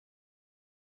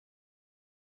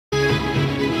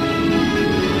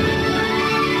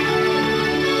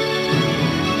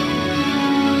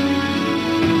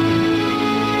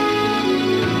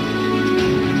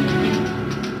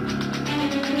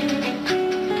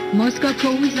Moscow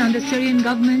calls on the Syrian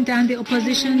government and the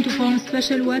opposition to form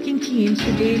special working teams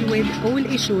to deal with all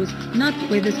issues, not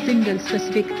with a single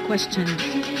specific question.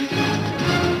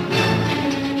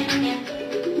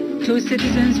 2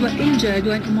 citizens were injured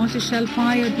when a mortar shell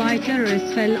fired by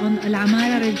terrorists fell on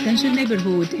al-Amara residential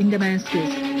neighborhood in Damascus.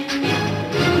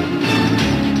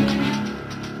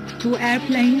 2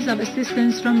 airplanes of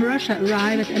assistance from Russia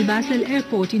arrive at al-Assad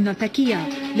airport in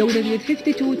Notizie, loaded with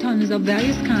 52 tons of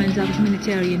various kinds of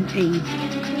humanitarian aid.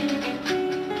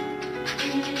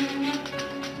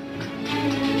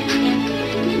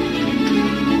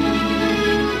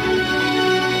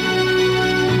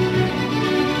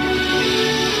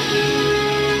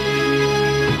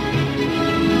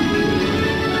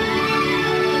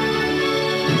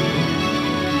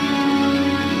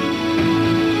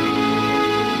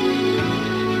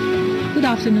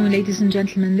 Good afternoon, ladies and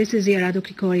gentlemen. This is Irado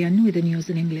Krikorian with the news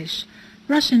in English.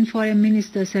 Russian Foreign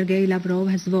Minister Sergei Lavrov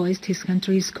has voiced his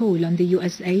country's call on the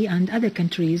USA and other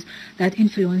countries that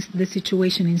influenced the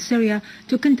situation in Syria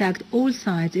to contact all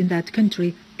sides in that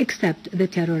country except the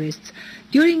terrorists.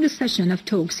 During a session of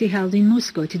talks he held in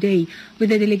Moscow today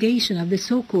with a delegation of the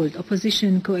so-called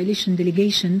opposition coalition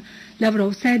delegation,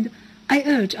 Lavrov said, "I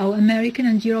urge our American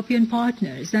and European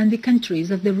partners and the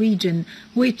countries of the region,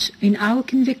 which, in our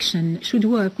conviction, should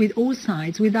work with all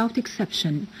sides without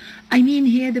exception. I mean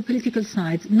here the political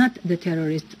sides, not the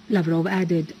terrorists," Lavrov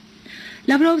added.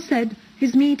 Lavrov said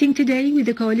his meeting today with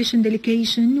the coalition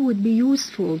delegation would be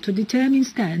useful to determine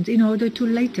stands in order to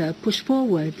later push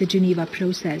forward the Geneva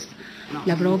process.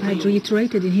 Lavrov had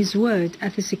reiterated in his word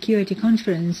at the security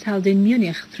conference held in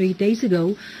Munich 3 days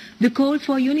ago the call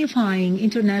for unifying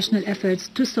international efforts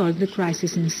to solve the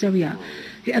crisis in Syria.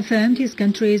 He affirmed his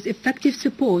country's effective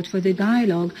support for the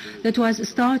dialogue that was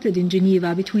started in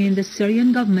Geneva between the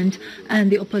Syrian government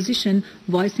and the opposition,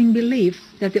 voicing belief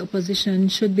that the opposition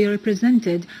should be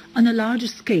represented on a larger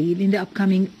scale in the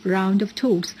upcoming round of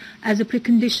talks as a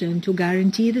precondition to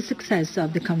guarantee the success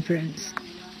of the conference.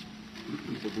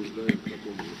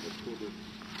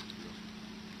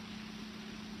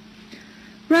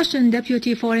 Russian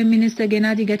Deputy Foreign Minister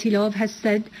Gennady Gatilov has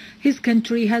said his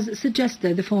country has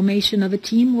suggested the formation of a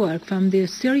teamwork from the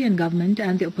Syrian government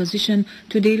and the opposition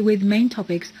to deal with main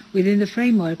topics within the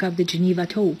framework of the Geneva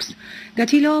talks.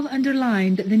 Gatilov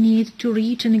underlined the need to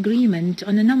reach an agreement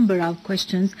on a number of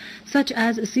questions such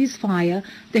as a ceasefire,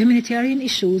 the humanitarian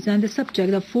issues and the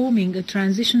subject of forming a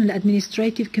transitional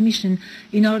administrative commission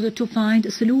in order to find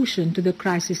a solution to the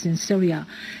crisis in Syria.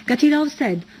 Gatilov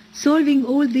said, "Solving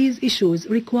all these issues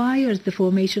requires the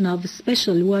formation of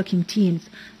special working teams."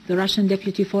 The Russian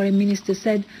Deputy Foreign Minister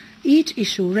said, "Each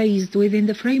issue raised within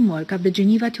the framework of the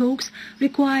Geneva talks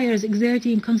requires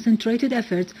exerting concentrated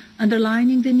efforts,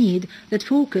 underlining the need that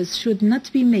focus should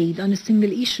not be made on a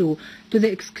single issue to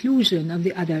the exclusion of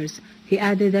the others." He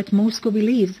added that Moscow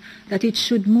believes that it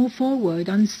should move forward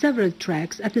on several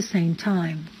tracks at the same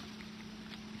time.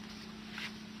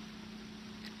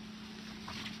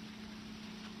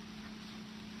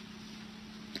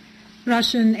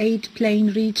 Russian aid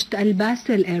plane reached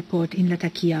al-Assad airport in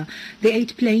Latakia. The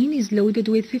aid plane is loaded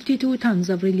with 52 tons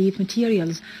of relief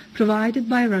materials provided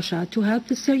by Russia to help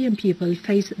the Syrian people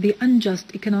face the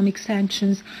unjust economic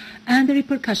sanctions and the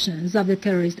repercussions of the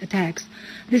terrorist attacks.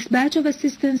 This batch of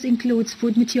assistance includes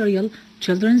food material,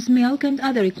 children's milk and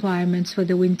other requirements for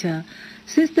the winter.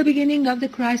 Since the beginning of the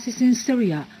crisis in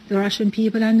Syria, the Russian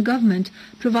people and government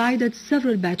provided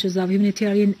several batches of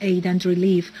humanitarian aid and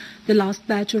relief. The last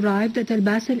batch arrived at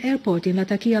al-Assad airport in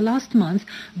Latakia last month,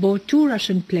 aboard 2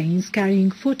 Russian planes carrying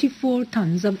 44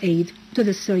 tons of aid to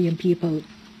the Syrian people.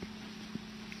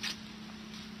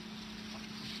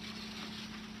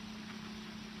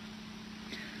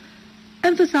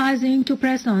 Emphasizing to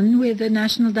press on with the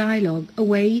national dialogue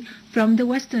away from the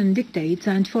Western dictates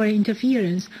and foreign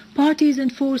interference, parties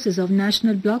and forces of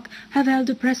national bloc have held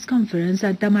a press conference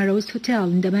at Damaros Hotel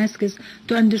in Damascus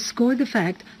to underscore the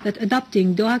fact that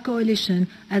adopting Doha coalition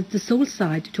as the sole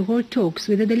side to hold talks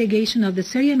with the delegation of the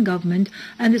Syrian government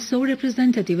and the sole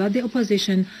representative of the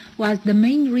opposition was the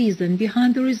main reason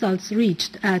behind the results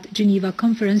reached at Geneva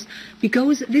conference,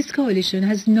 because this coalition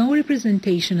has no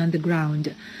representation on the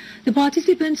ground. The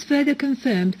participants further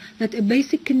confirmed that a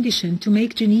basic condition to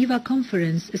make Geneva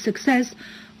conference a success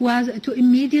was to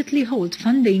immediately halt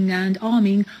funding and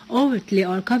arming overtly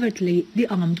or covertly the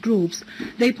armed groups.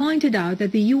 They pointed out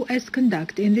that the U.S.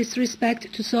 conduct in this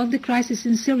respect to solve the crisis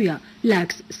in Syria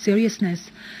lacks seriousness.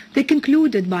 They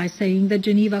concluded by saying the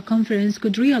Geneva Conference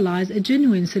could realize a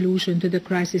genuine solution to the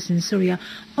crisis in Syria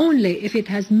only if it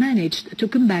has managed to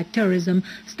combat terrorism,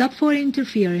 stop foreign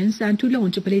interference, and to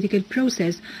launch a political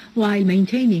process while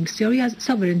maintaining Syria's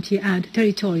sovereignty and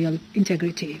territorial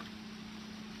integrity.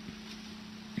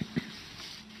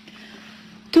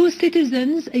 Two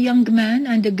citizens, a young man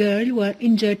and a girl, were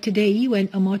injured today when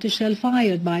a mortar shell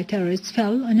fired by terrorists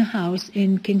fell on a house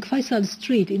in King Faisal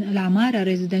Street in Al-Amara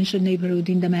residential neighborhood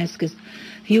in Damascus.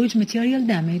 Huge material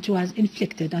damage was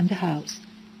inflicted on the house.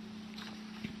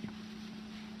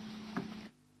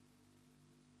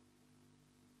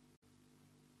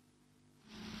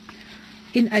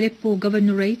 In Aleppo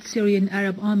Governorate, Syrian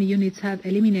Arab Army units have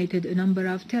eliminated a number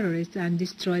of terrorists and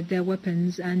destroyed their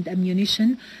weapons and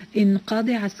ammunition in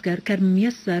Qadi Askar, Karm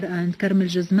Yassar and Karm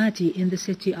al-Jazmati in the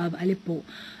city of Aleppo.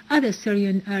 Other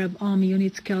Syrian Arab Army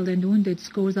units killed and wounded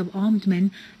scores of armed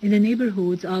men in the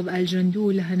neighborhoods of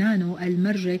Al-Jandul, Hanano,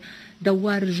 Al-Marj,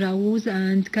 Dawar Jawuz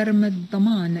and Karm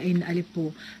al-Daman in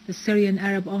Aleppo. The Syrian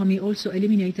Arab Army also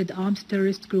eliminated armed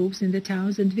terrorist groups in the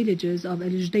towns and villages of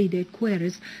Al-Jdeide,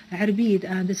 Queris, Arbid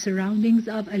and the surroundings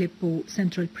of Aleppo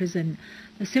Central Prison.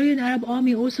 The Syrian Arab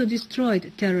Army also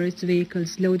destroyed terrorist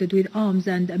vehicles loaded with arms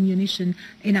and ammunition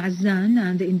in Azzan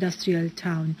and the industrial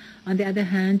town. On the other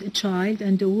hand, a child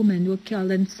and a woman were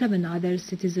killed and 7 other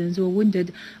citizens were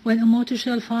wounded when a mortar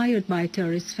shell fired by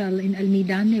terrorists fell in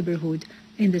Al-Midan neighborhood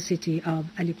in the city of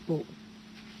Aleppo.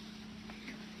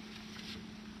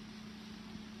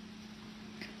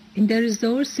 In Deir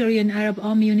ez-Zor, Syrian Arab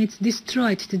Army units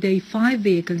destroyed today 5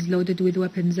 vehicles loaded with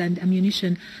weapons and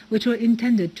ammunition which were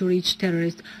intended to reach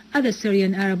terrorists. Other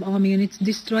Syrian Arab Army units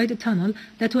destroyed a tunnel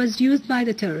that was used by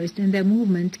the terrorists in their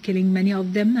movement, killing many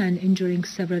of them and injuring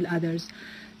several others.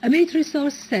 A military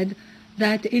source said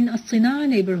that in As-Sina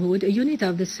neighborhood, a unit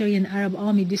of the Syrian Arab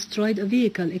Army destroyed a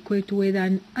vehicle equipped with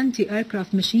an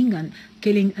anti-aircraft machine gun,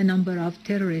 killing a number of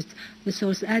terrorists. The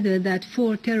source added that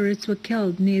 4 terrorists were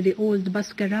killed near the old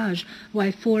bus garage,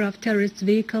 while 4 of terrorists'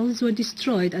 vehicles were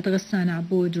destroyed at Ghassan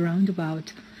Aboud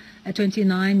roundabout. A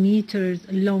 29 meters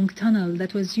long tunnel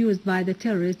that was used by the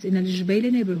terrorists in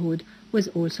Al-Jubaila neighborhood was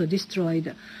also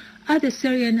destroyed. Other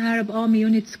Syrian Arab Army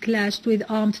units clashed with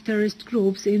armed terrorist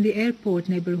groups in the airport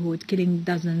neighborhood, killing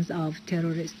dozens of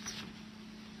terrorists.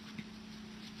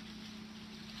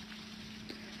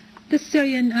 The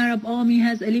Syrian Arab Army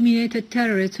has eliminated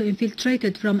terrorists who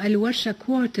infiltrated from Al-Warsha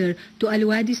quarter to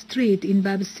Al-Wadi Street in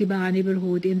Bab al-Siba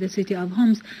neighborhood in the city of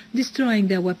Homs, destroying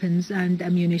their weapons and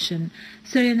ammunition.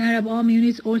 Syrian Arab Army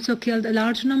units also killed a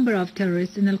large number of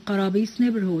terrorists in Al-Qarabis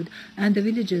neighborhood and the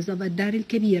villages of Ad-Dar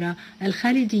al-Kabira,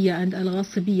 Al-Khalidiyya and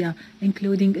Al-Ghasibiyya,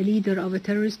 including a leader of a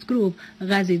terrorist group,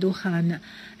 Ghazi Dukhan.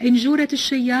 In Jurat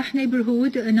al-Shayyah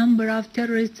neighborhood, a number of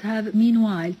terrorists have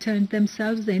meanwhile turned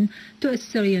themselves in to a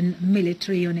Syrian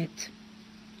military unit.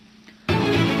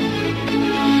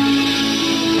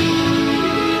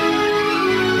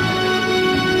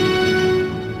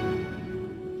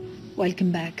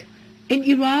 Welcome back. In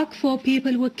Iraq, 4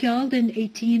 people were killed and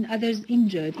 18 others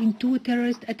injured in 2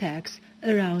 terrorist attacks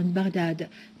around Baghdad.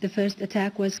 The first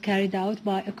attack was carried out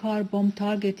by a car bomb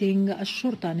targeting a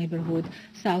Shurta neighborhood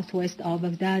southwest of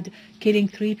Baghdad, killing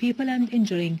 3 people and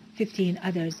injuring 15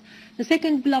 others. The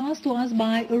second blast was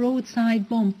by a roadside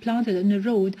bomb planted on a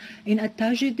road in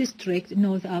At-Tajid district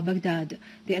north of Baghdad.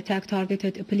 The attack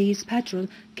targeted a police patrol,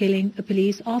 killing a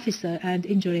police officer and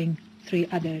injuring 3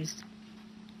 others.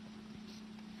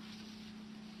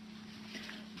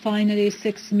 Finally,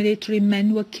 6 military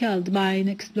men were killed by an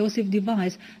explosive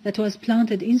device that was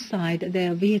planted inside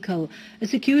their vehicle. A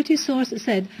security source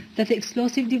said that the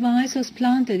explosive device was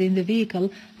planted in the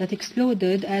vehicle that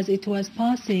exploded as it was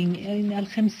passing in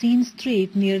Al-Khamsin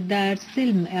Street near Dar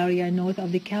Silm area north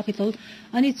of the capital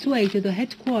on its way to the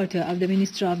headquarters of the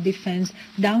Ministry of Defense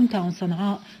downtown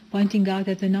Sana'a, pointing out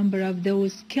that the number of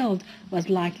those killed was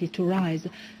likely to rise.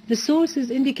 The sources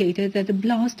indicated that the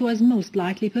blast was most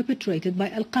likely perpetrated by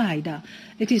Al-Qaeda.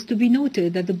 It is to be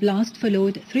noted that the blast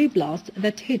followed 3 blasts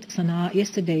that hit Sana'a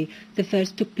yesterday. The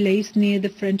first took place near the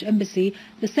French embassy,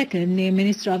 the second near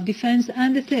Ministry of Defense,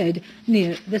 and the third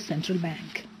near the central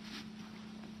bank.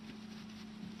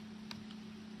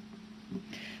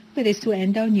 With this to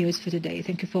end our news for today.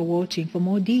 Thank you for watching. For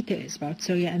more details about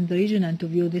Syria and the region and to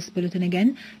view this bulletin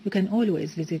again, you can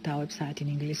always visit our website in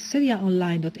English,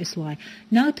 syriaonline.sy.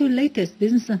 Now to latest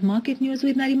business and market news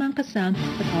with Nariman Qassam,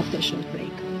 but after a short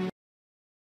break.